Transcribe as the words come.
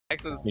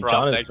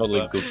John is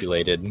totally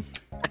goopulated.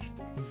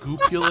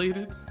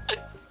 Goopulated?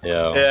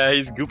 Yeah. Yeah,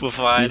 he's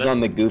goopified. He's on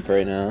the goop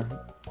right now.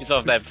 He's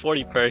off that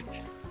 40 perk.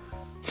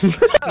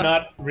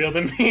 Not real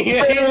to me.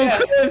 Yeah.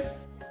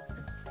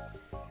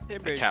 I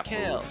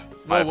can't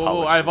move.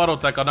 Whoa, I have auto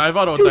tech on. No,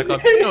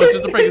 it's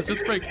just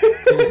a break,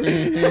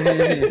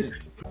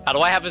 How do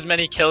I have as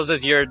many kills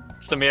as your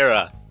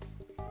Samira?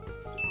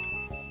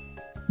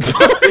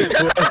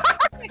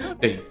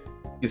 Hey,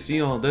 you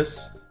see all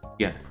this?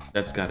 Yeah,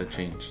 that's gotta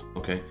change,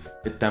 okay?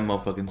 Hit that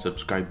motherfucking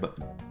subscribe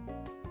button.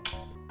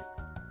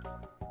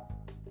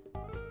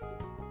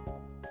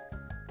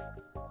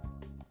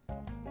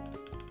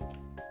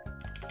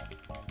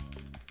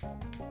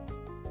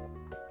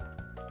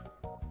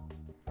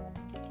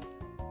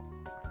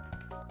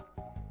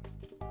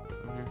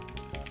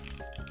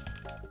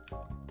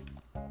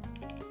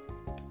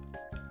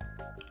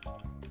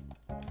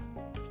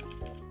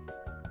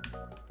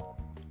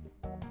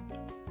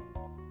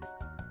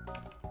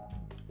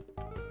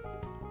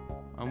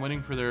 I'm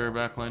waiting for their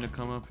backline to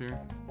come up here.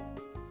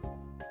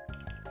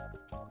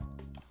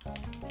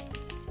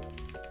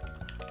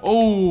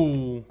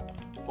 Oh!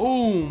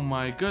 Oh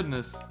my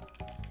goodness.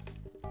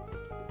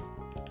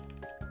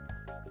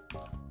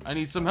 I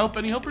need some help.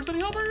 Any helpers?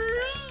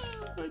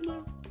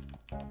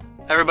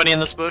 Everybody in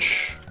this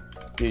bush.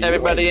 Dude,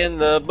 Everybody in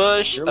the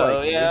bush. You're Oh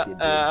like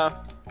yeah.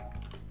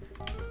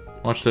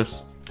 Watch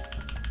this.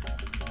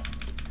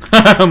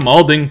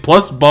 Malding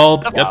plus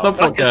bald. Get the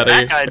fuck out of here.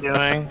 What is that guy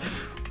doing?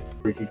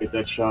 We can get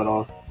that shot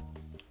off.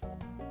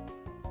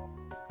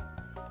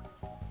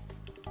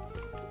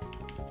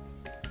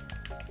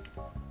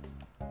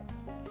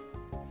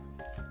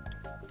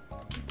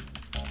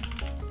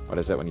 What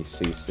is it when you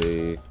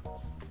CC?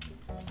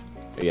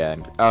 Yeah.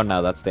 Oh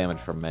no, that's damage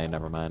from May.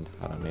 Never mind.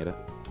 I don't need it.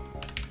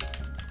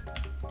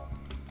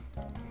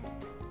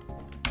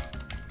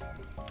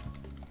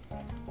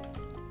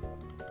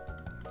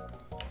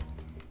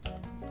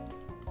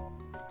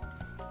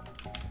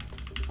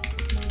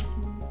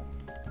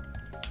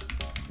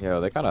 Yo,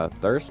 they kinda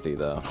thirsty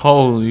though.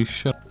 Holy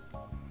shit.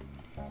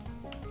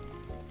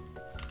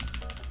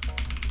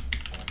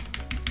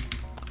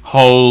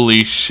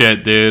 Holy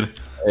shit, dude.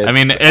 I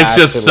mean, it's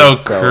just so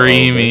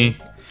creamy.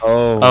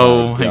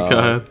 Oh my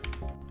god.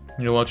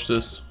 You watch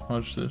this.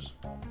 Watch this.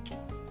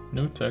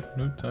 New tech.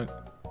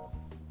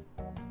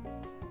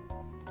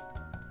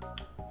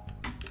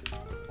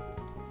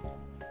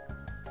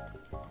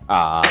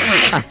 Ah.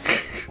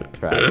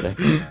 Tragic.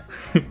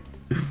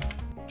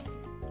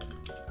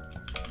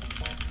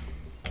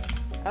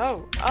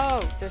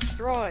 Oh,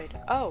 destroyed.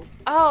 Oh.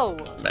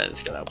 Man,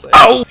 it's gonna outplay.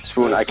 Oh!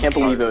 Spoon, I can't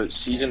believe a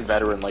seasoned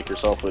veteran like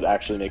yourself would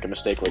actually make a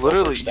mistake like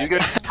Literally, that. you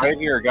guys right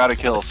here got a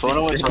kill. So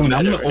no one's Spoon,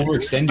 I'm gonna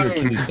overextend your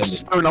Achilles tendon.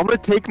 Spoon, I'm gonna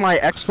take my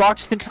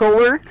Xbox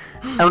controller,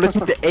 I'm gonna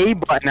take the A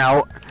button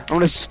out, I'm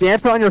gonna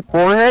stamp it on your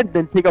forehead,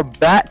 then take a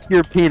bat to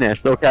your penis,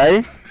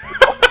 okay?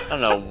 I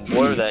don't know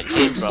where that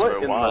came from What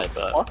or in why, the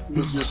but fuck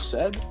was just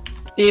said?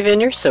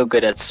 Steven, you're so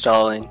good at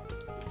stalling.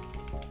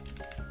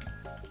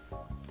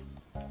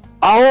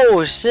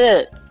 Oh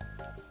shit!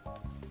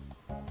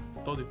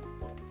 Told you.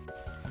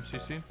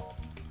 MCC.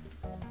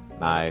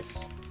 Nice.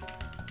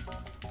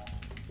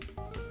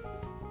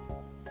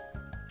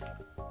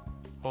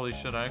 Holy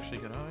shit, I actually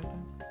get out, I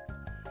think.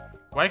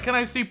 Why can't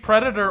I see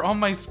Predator on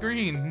my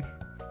screen?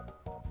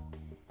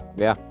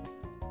 Yeah.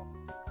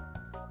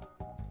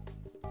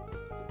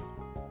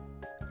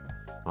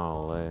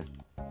 Holy.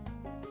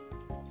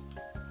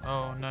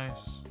 Oh,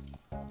 nice.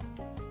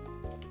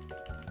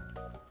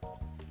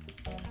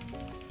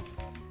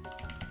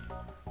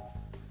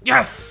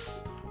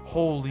 Yes!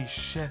 Holy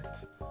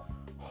shit.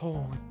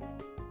 Holy.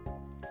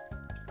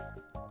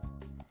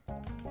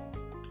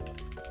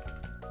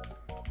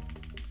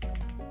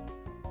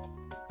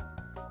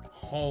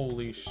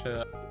 Holy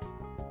shit.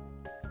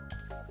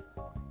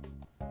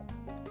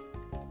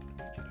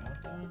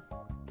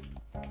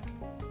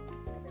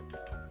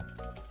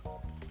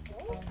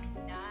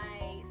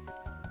 Nice.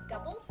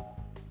 Double?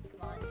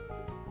 Come on.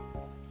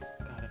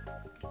 Got it.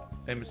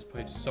 I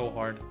misplayed so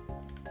hard.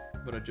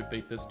 But I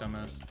debate this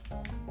dumbass.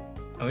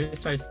 At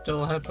least I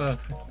still have a.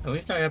 At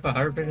least I have a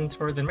higher vision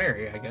score than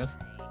Mary, I guess.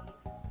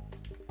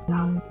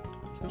 Wow,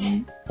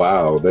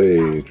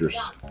 they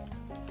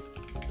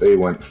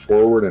went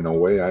forward in a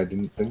way I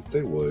didn't think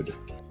they would.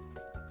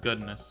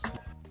 Goodness.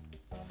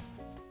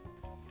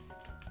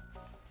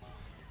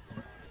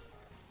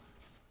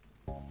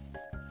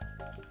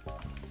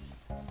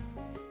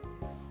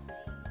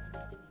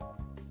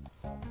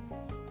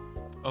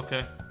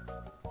 Okay.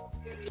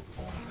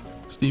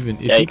 Steven,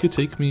 if you could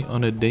take me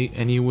on a date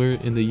anywhere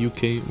in the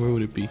UK, where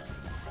would it be?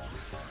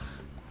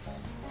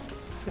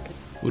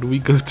 Would we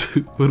go to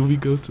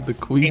the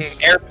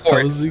Queen's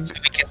airport housing? so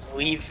we can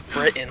leave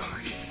Britain.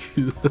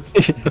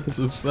 That's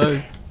a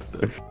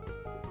fact.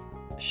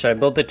 Should I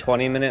build the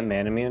 20-minute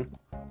Manamune?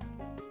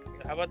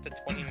 How about the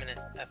 20-minute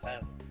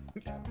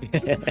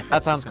FM?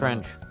 That sounds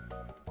cringe.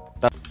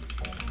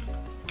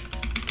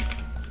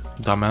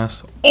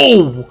 Dumbass.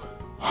 Oh!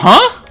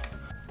 Huh?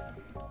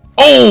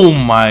 Oh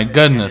my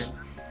goodness.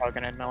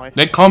 fucking in my life.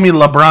 They call me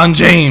LeBron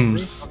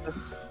James.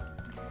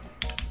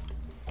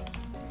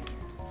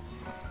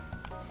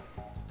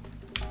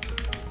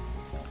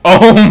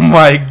 Oh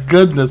my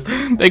goodness.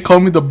 They call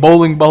me the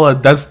bowling ball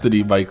of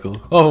destiny, Michael.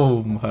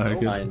 Oh my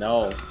goodness. I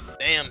know.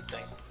 Damn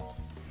thing.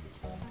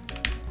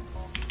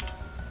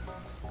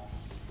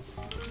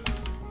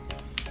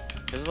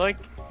 This is like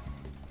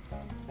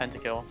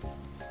pentakill.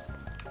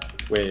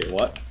 Wait,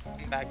 what?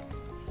 I'm back.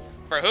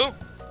 For who?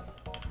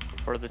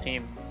 For the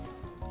team.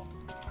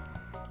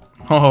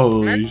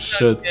 Holy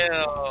shit.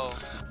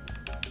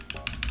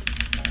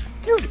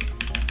 Dude.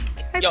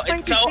 Yo,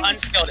 it's so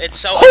unskilled. It's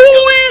so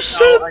Holy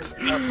unskilled. shit!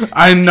 So unskilled.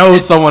 I know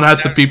someone had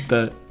to peep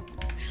that.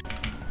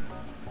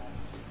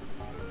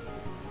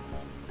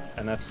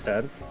 NF's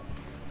dead.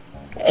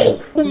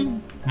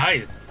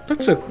 Nice.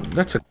 That's a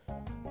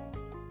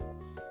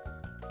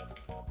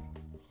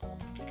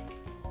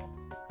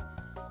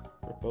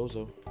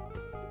Bozo.